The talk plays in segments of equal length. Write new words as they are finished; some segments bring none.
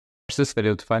Watch this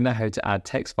video to find out how to add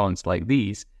text fonts like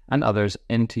these and others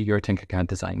into your Tinkercad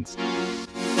designs.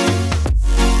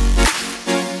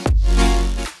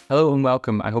 Hello and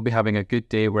welcome. I hope you're having a good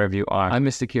day wherever you are. I'm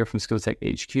Mr. Keir from SkillTech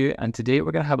HQ, and today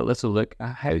we're going to have a little look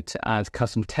at how to add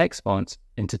custom text fonts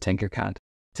into Tinkercad.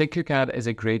 Tinkercad is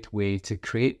a great way to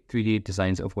create 3D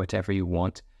designs of whatever you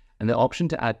want, and the option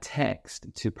to add text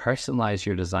to personalize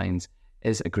your designs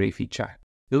is a great feature.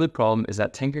 The only problem is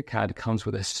that Tinkercad comes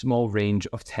with a small range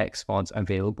of text fonts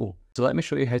available. So let me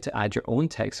show you how to add your own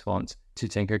text fonts to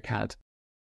Tinkercad.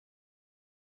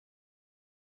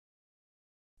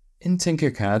 In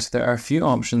Tinkercad, there are a few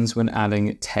options when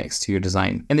adding text to your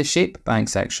design. In the shape bank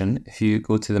section, if you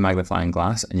go to the magnifying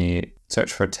glass and you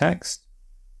search for text,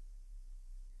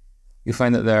 you'll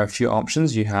find that there are a few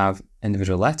options. You have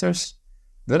individual letters,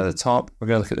 but at the top, we're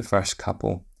going to look at the first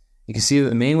couple. You can see that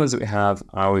the main ones that we have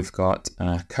are, we've got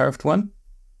a curved one,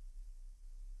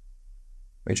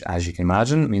 which, as you can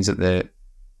imagine, means that the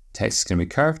text is going to be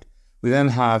curved. We then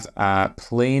have a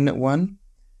plain one,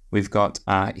 we've got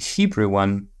a Hebrew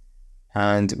one,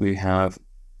 and we have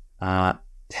a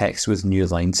text with new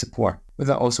line support. With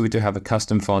that also, we do have a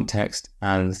custom font text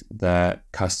and the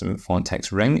custom font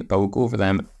text ring, but we'll go over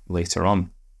them later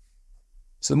on.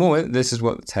 So at the moment, this is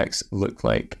what the text look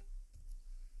like.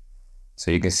 So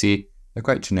you can see they're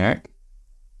quite generic.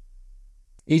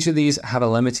 Each of these have a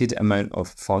limited amount of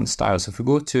font styles. So if we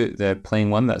go to the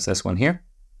plain one, that's this one here,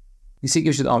 you see it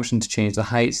gives you the option to change the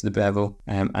height, the bevel,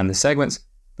 and the segments.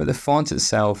 But the font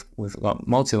itself, we've got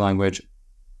multi-language,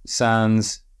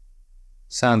 sans,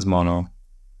 sans mono,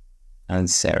 and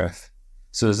serif.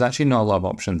 So there's actually not a lot of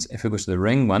options. If we go to the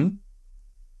ring one,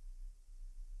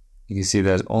 you can see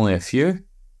there's only a few.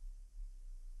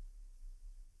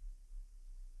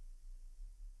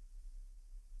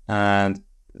 And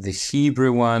the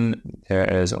Hebrew one, there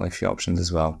is only a few options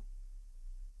as well.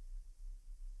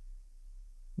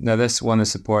 Now this one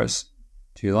supports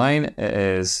 2-line. It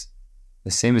is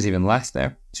the same as even less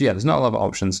there. So yeah, there's not a lot of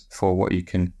options for what you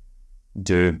can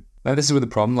do. Now this is where the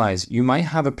problem lies. You might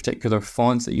have a particular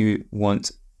font that you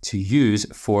want to use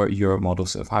for your model.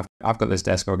 So if I've got this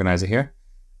desk organizer here,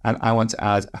 and I want to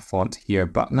add a font here,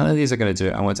 but none of these are going to do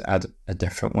it. I want to add a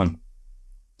different one.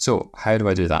 So how do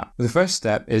I do that? Well, the first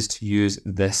step is to use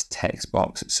this text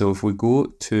box. So if we go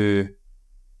to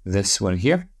this one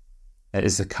here, it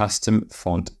is the custom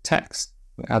font text.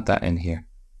 We add that in here.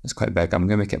 It's quite big. I'm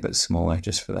going to make it a bit smaller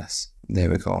just for this. There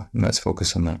we go. Let's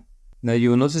focus on that. Now you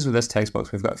will notice with this text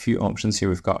box, we've got a few options here.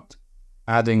 We've got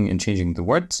adding and changing the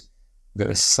words. We've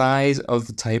got the size of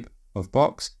the type of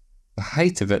box, the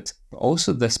height of it, but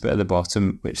also this bit at the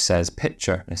bottom which says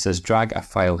picture. And it says drag a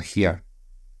file here.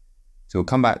 So we'll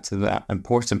come back to that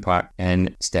important part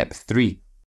in step 3.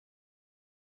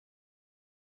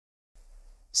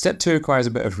 Step 2 requires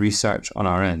a bit of research on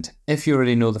our end. If you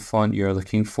already know the font you're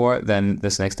looking for, then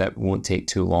this next step won't take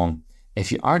too long.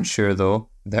 If you aren't sure though,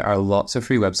 there are lots of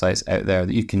free websites out there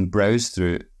that you can browse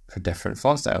through for different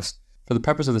font styles. For the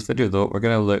purpose of this video though, we're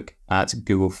going to look at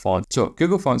Google Fonts. So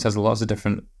Google Fonts has lots of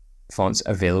different fonts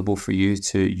available for you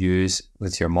to use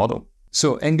with your model.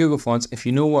 So in Google Fonts, if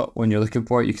you know what one you're looking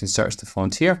for, you can search the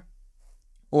font here.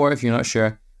 Or if you're not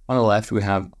sure, on the left we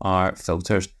have our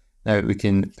filters. Now we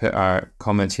can put our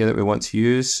comment here that we want to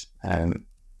use.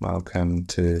 Welcome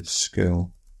to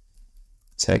SkillTech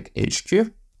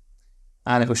HQ.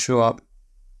 And it will show up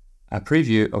a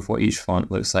preview of what each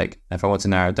font looks like. If I want to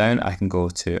narrow down, I can go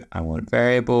to, I want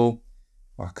variable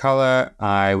or color.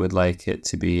 I would like it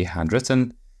to be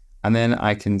handwritten. And then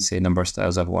I can say number of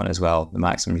styles I want as well. The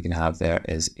maximum you can have there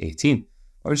is 18.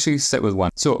 Or just stick with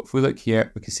 1. So if we look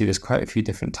here, we can see there's quite a few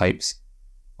different types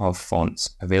of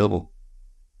fonts available.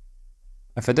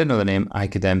 If I didn't know the name, I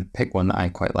could then pick one that I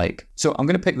quite like. So I'm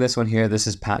going to pick this one here. This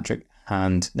is Patrick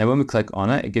Hand. Now when we click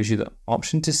on it, it gives you the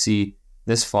option to see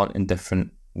this font in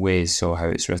different ways. So how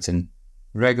it's written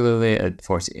regularly at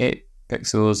 48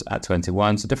 pixels, at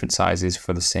 21, so different sizes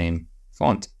for the same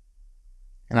font.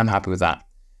 And I'm happy with that.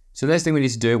 So the next thing we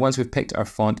need to do once we've picked our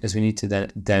font is we need to then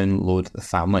download the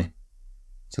family.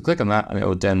 So click on that and it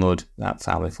will download that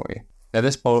family for you. Now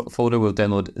this folder will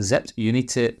download zipped. You need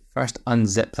to first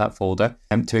unzip that folder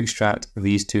to extract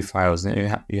these 2 files.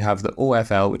 Now you have the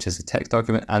OFL, which is the text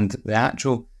document, and the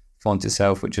actual font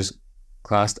itself, which is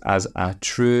classed as a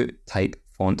true type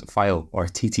font file, or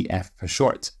TTF for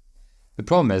short. The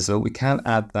problem is though, we can't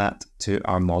add that to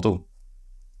our model.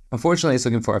 Unfortunately, it's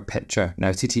looking for a picture. Now,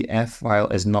 TTF file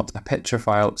is not a picture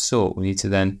file, so we need to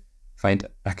then find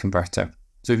a converter.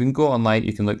 So if you can go online,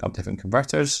 you can look up different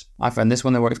converters. I found this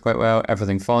one that works quite well,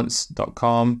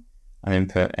 everythingfonts.com, and then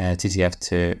put TTF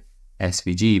to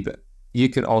SVG. But you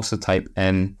could also type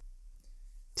in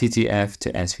TTF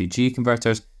to SVG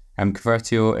converters.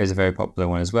 Convertio is a very popular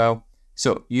one as well.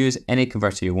 So use any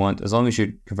converter you want as long as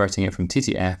you're converting it from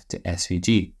TTF to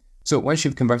SVG. So once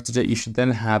you've converted it, you should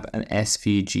then have an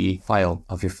SVG file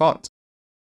of your font.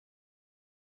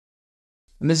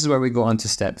 And this is where we go on to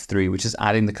step 3, which is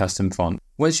adding the custom font.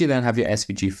 Once you then have your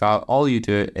SVG file, all you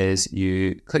do is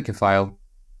you click your file,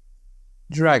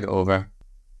 drag it over,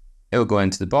 it will go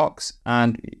into the box,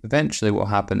 and eventually what will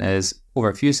happen is, over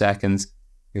a few seconds,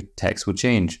 your text will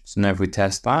change. So now if we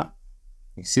test that,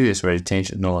 you can see this already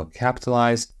changed, it's no longer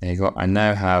capitalized. There you go, I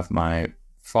now have my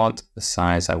font the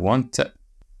size I want it,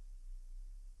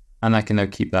 and I can now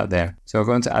keep that there. So I'm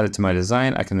going to add it to my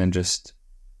design. I can then just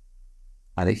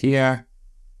add it here.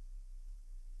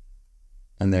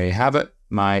 And there you have it.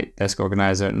 My desk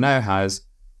organizer now has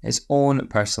its own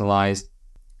personalized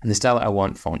and the style I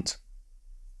want font.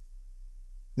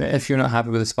 Now, if you're not happy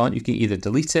with this font, you can either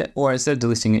delete it, or instead of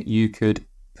deleting it, you could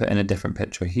put in a different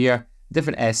picture here, a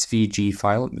different SVG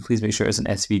file. Please make sure it's an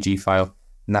SVG file,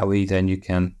 and that way then you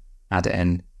can add it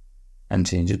in and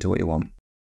change it to what you want.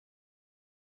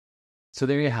 So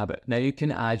there you have it. Now you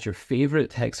can add your favorite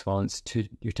text fonts to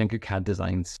your Tinkercad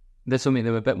designs. This will make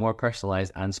them a bit more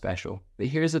personalized and special. But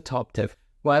here's a top tip.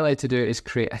 What I like to do is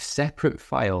create a separate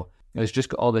file that's just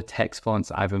got all the text fonts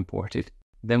that I've imported.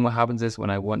 Then what happens is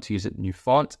when I want to use a new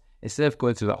font, instead of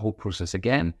going through that whole process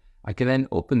again, I can then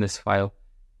open this file,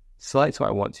 select what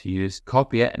I want to use,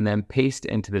 copy it, and then paste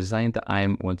it into the design that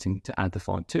I'm wanting to add the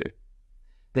font to.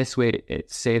 This way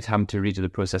it saves having to redo the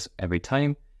process every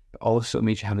time, but also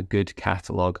makes you have a good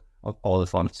catalog of all the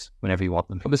fonts whenever you want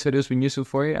them. Hope this video has been useful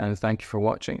for you, and thank you for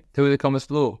watching. Tell me in the comments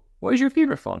below, what is your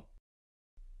favorite font?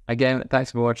 Again,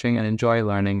 thanks for watching and enjoy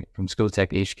learning from School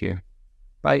Tech HQ.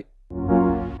 Bye.